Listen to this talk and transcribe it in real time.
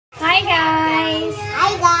Hi guys!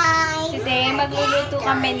 Hi guys! Today magluluto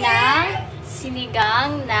kami ng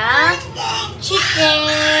sinigang na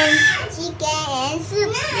chicken. Chicken and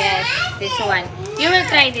soup. Yes, this one. You will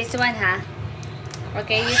try this one, huh?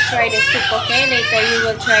 Okay, you try the soup, okay? Later you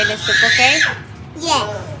will try the soup, okay?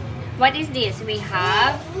 Yes. What is this? We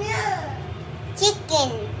have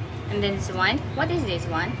Chicken. and then this one. What is this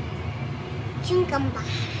one? Cucumber.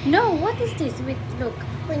 No, what is this? Wait, look.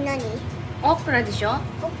 Nani? Okra, desho?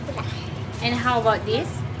 Okra. And how about this?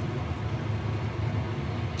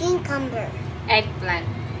 Cucumber. Eggplant.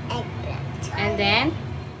 Eggplant. And then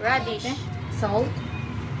radish. Salt.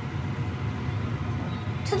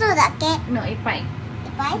 ちょっとだけ。 No, ipay. いっ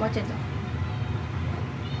ぱい Watch it.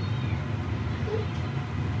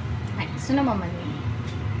 Ay, sunod naman yun.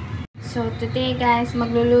 So, today guys,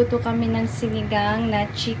 magluluto kami ng sinigang na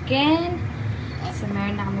chicken. So,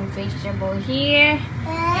 meron na kami vegetable here.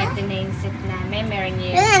 Ito na yung soup namin. Meron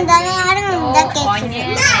yung onion,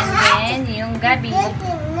 and then yung gabi.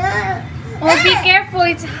 Oh, be careful!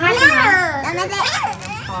 It's hot na.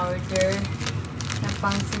 Powder na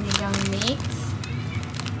pang sinigang mix.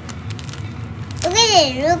 溶け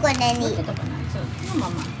てるこれに。 Ito pa na. So, ano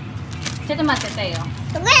mama? ちょっと待っててよ。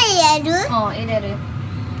溶けてる Oh, 入れる。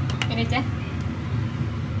入れて。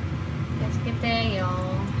Let's get there, yo.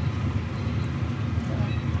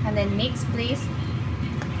 And then mix, please.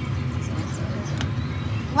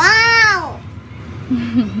 Wow!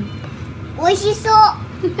 美味しそう。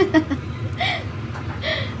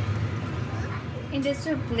 In the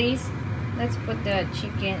soup, please. Let's put the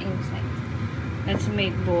chicken inside. Let's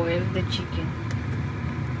make boil the chicken.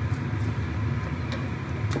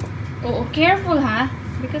 Oh, careful, huh?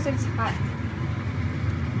 Because it's hot.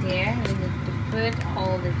 There, we need to put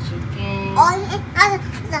all the chicken. All the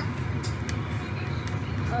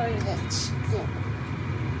chicken.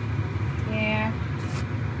 Yeah.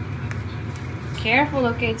 Careful,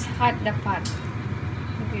 okay? It's hot, the pot.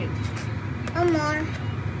 Good. One more.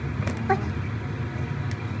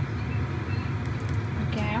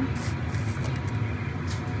 Okay.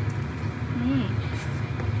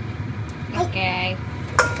 Okay.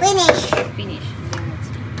 Finish. Finish. Then let's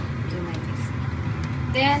do like this.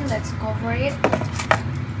 Then let's cover it.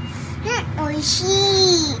 美味しい。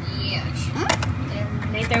 Yes. And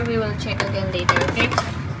later we will check again later, okay?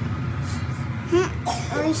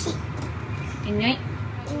 美味しい。 Inyoy? い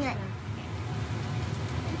ない。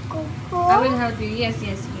こ I こ。 will help you. Yes,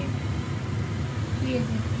 yes, here. Here.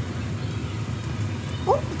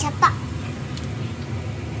 お、いっちゃった。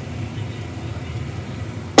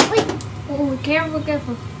 Oh, careful,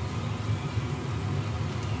 careful.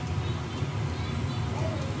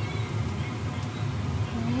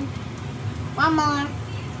 Okay. One more.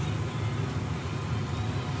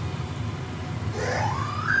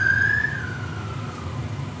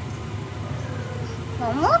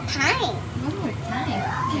 One more time. One more time.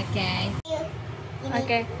 Okay.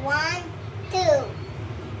 Okay. 1,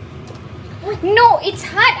 2. No, it's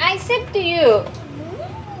hot. I said to you.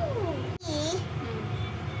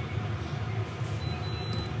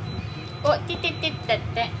 Oh, tit.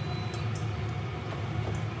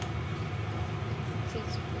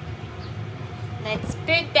 Let's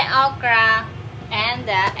put the okra and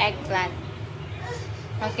the eggplant.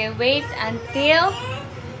 Okay, wait until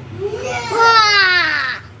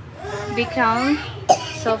become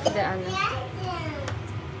soft the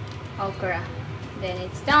okra. Then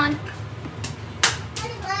it's done.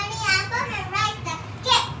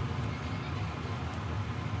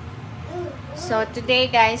 So today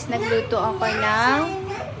guys, nagluto ako ng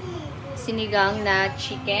sinigang na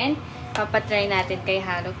chicken. Papatry natin kay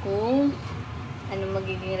Haro kung ano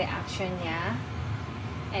magiging reaction niya.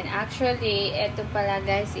 And actually, ito pala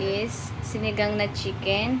guys is sinigang na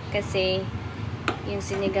chicken kasi yung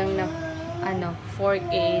sinigang na fork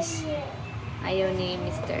is ayaw ni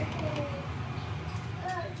Mr.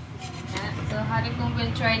 So Haro kung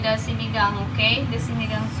will try the sinigang, okay? The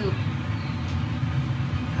sinigang soup.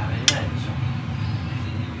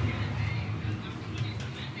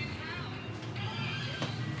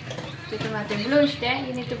 Ito natin. Blow, Shte.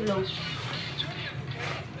 You need to blow.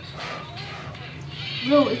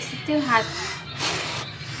 Blow. It's still hot.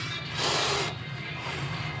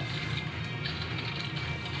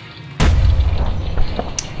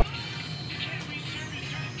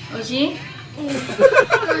 Oji?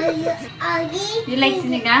 You like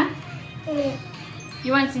sinigang?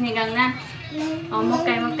 You want sinigang na? Oh,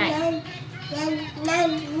 mukay.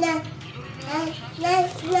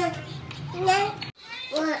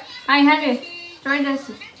 Hi, Harry. Try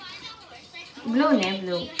this. Blow,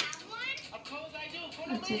 blow.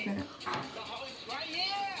 Let's see.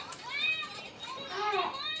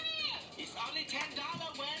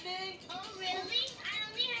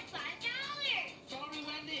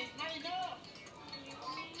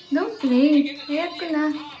 Don't play. 早く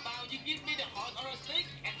な。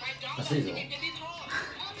熱いぞ。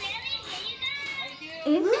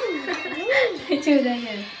大丈夫大丈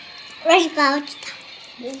ライスが落ちた。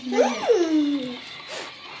夫。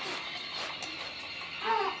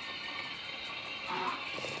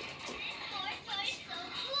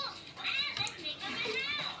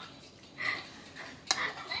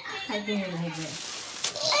入ってる入ってる。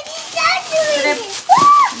それ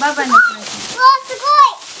ババにください。すごい。す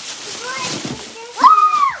ごい。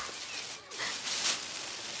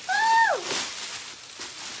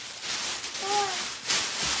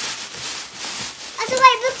あ、すごい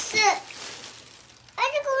ブックス。あ、す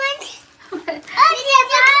ごい。あ、イエーイ。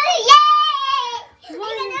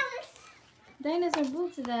ダイナソーブ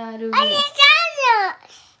ーツだ、ルビー。あれじゃんの。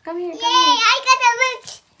Come here, come Yay! here. I got a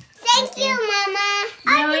book. Thank you, Mama.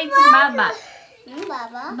 No, it's Baba.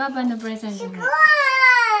 Baba. ババのプレゼントだ。すごい。じゃ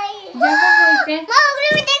あ、ここ行って。ママ、こ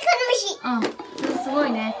れ見て、この虫。すご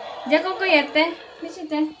いね。じゃあ、ここやって。見せ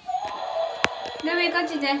て。ルビー、こっ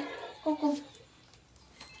ちで。ここ。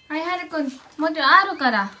はい、はるくん。もうちょいある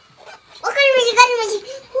から。わかる虫。お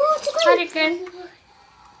ー、すごい。はるくん。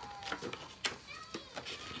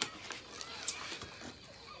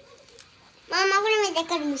ママ、これ見て、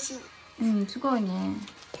この虫。うん、すごいね。あ、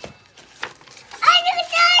抜け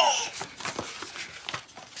た。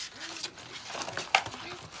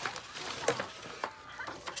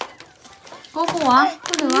ここはこ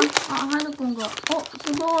れはあ、はるくんが。お、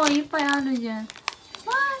すごい。いっぱいあるじゃん。わあ、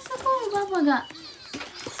すごい。ババが。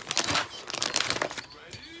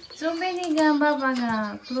So many がババ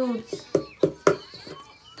が。クローズ。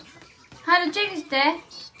はる、チェックして。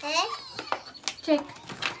チェック。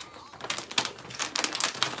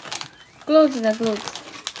クローズだ、クローズ。こ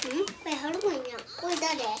れ、ハルくんや。これ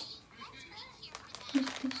誰？こ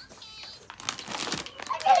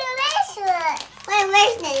れ、メ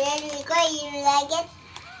スね。これ、いるだけ。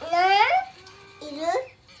いるい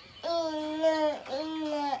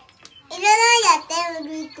らないだって、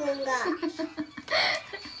ルイくんが。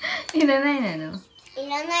いらないなの。い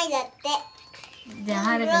らないだって。じゃあ、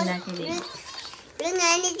はるくんだけで。ル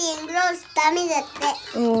ナニティングロスダメだって。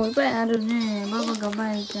おー、いっぱいあるね。ババが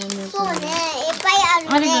バイちゃんのやつ。そうね、いっぱいあ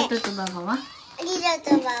あるね。りがとうとババは。ありが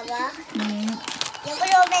とう、ババ。ね。これをベ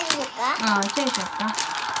ルか？ああ、チェックしよっか。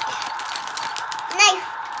ナイフ。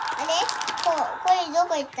あれ？これど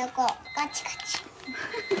こ行った子？カチカチ。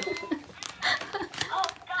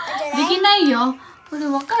できないよ。これ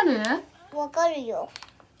わかる？わかるよ。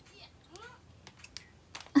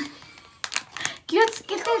気をつ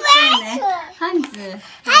けてってね。ハンズ。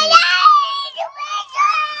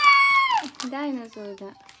ダイナソーだ。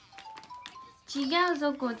違う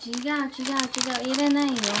ぞこ、違う。いらない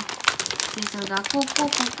よ。で、そうだ。ここ、オープン。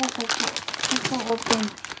オ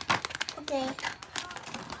ッケー。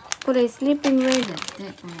これ、スリーピングウェイだって、これ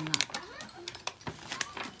が。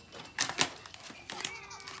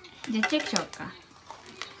じゃあ、チェックしようか。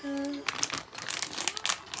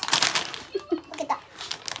開けた。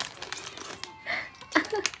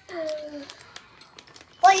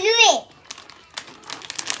おい、ルイ。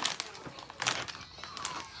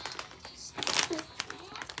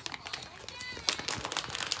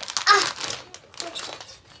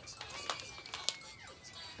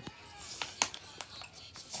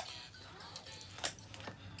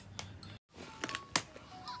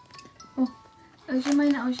おしまい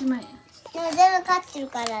な、おしまい。でも全部飼ってる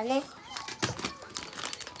からね。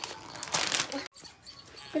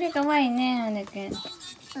これかわいいね、はるくん。そ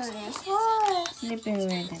うね。スリーピングウ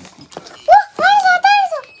ェイだね。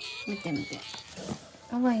見て見て。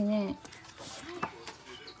かわいいね。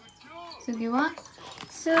次は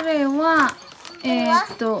それは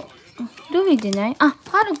ルビーでない？あ、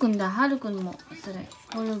はるくんだ。はるくんもそれ。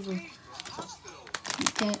オルブ。見て。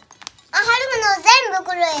あ、はるくんの全部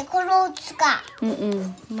これ、これを使う。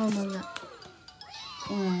ママが。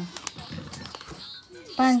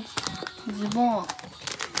パンツ、ズボン。あ、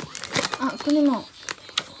これも。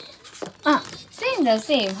あ、セームだ、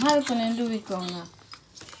セーム。はるくんのルビーくんが。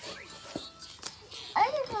あ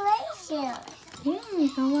れ、フレッシュ。かわいい。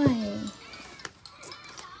かわいい。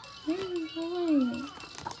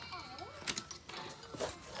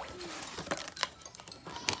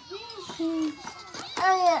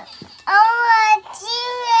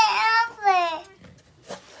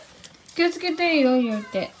気をつけてよ、言う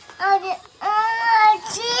て。これ、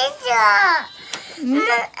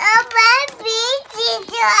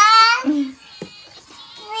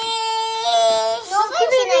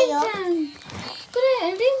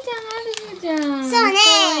りんちゃんあるじゃん。そうね。かわ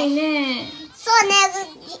いいね。そうね、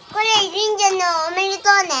これ、りんちゃんのおめでと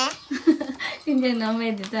うね。りんちゃんのお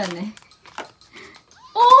めでとうね。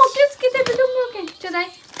気をつけて、belum broken. ちょうだ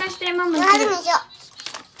い。貸して、ママ。あるでしょ。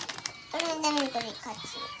ダメこれ勝ち。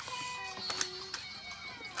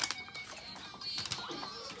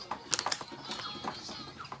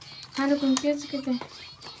はるくん気をつけて。で、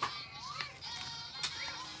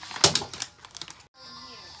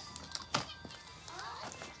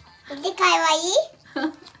かわいいかっ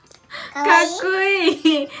こ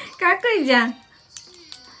いい。かっこいいじゃん。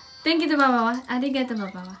Thank you とババは。ありがとうバ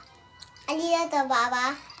バは。ありがとう、ば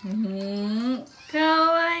ば。か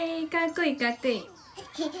わいい。かっこいい、かっこいい。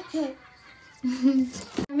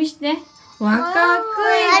見して。わ、かっこ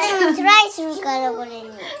いい。あれもトライするから、これ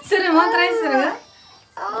に。するもトライするすご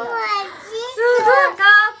いか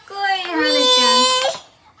っこいい、はるく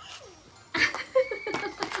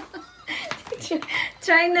ん。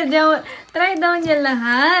try daw niya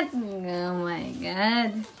lahat. Oh my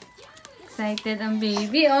God. Excited ang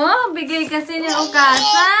baby. Oh, bigay kasi niya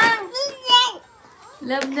ukasang.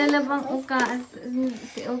 Love na love ang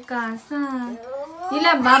si ukasang.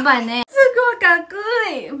 Hila baba ne. Sugo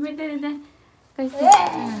kakoy. Umita na.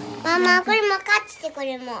 Mama, これも勝ちてこ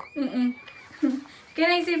れも。Can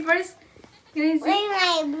I see first? Can I see? これ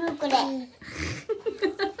がブルーこれ。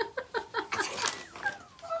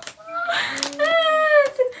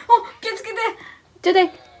気をつけて。ちょうだ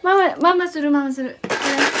い。ママする。ははは。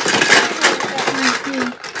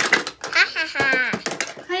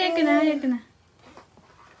早くな。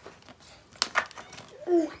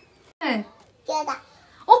やだ。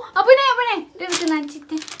お、危ない。ルークなっちっ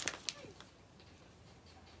て。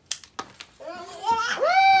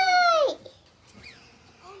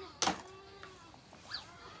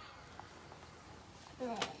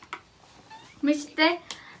見して。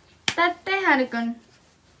立って、はるくん。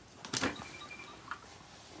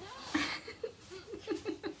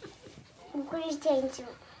これチェンジ。チェ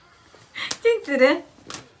ンする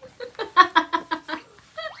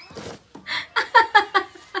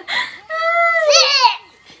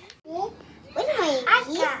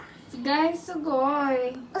Guys,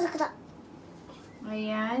 sugoy.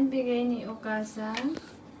 Ayan, bigay ni Okasan.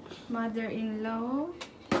 Mother-in-law.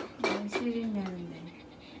 Ayan, si Rinel.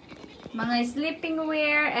 Mga sleeping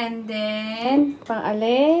wear and then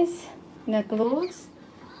pang-alis na clothes.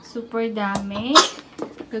 Super dami.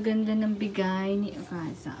 Kaganda ng bigay ni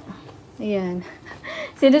Okasan. Ayan.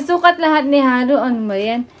 Sinusukat lahat ni Haru. Ano ba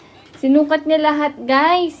yan? Sinukat niya lahat,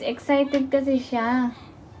 guys. Excited kasi siya.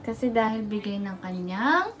 Kasi dahil bigay ng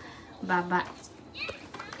kanyang baba.